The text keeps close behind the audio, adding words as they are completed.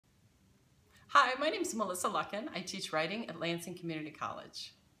Hi, my name is Melissa Luckin. I teach writing at Lansing Community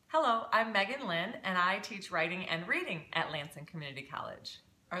College. Hello, I'm Megan Lynn, and I teach writing and reading at Lansing Community College.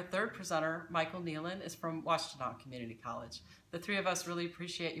 Our third presenter, Michael Nealon, is from Washtenaw Community College. The three of us really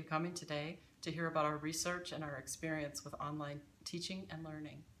appreciate you coming today to hear about our research and our experience with online teaching and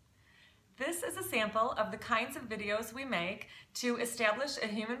learning. This is a sample of the kinds of videos we make to establish a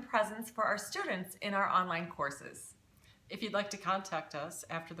human presence for our students in our online courses. If you'd like to contact us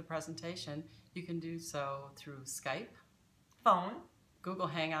after the presentation, you can do so through Skype, Phone, Google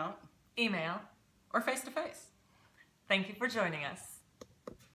Hangout, email, or face-to-face. Thank you for joining us.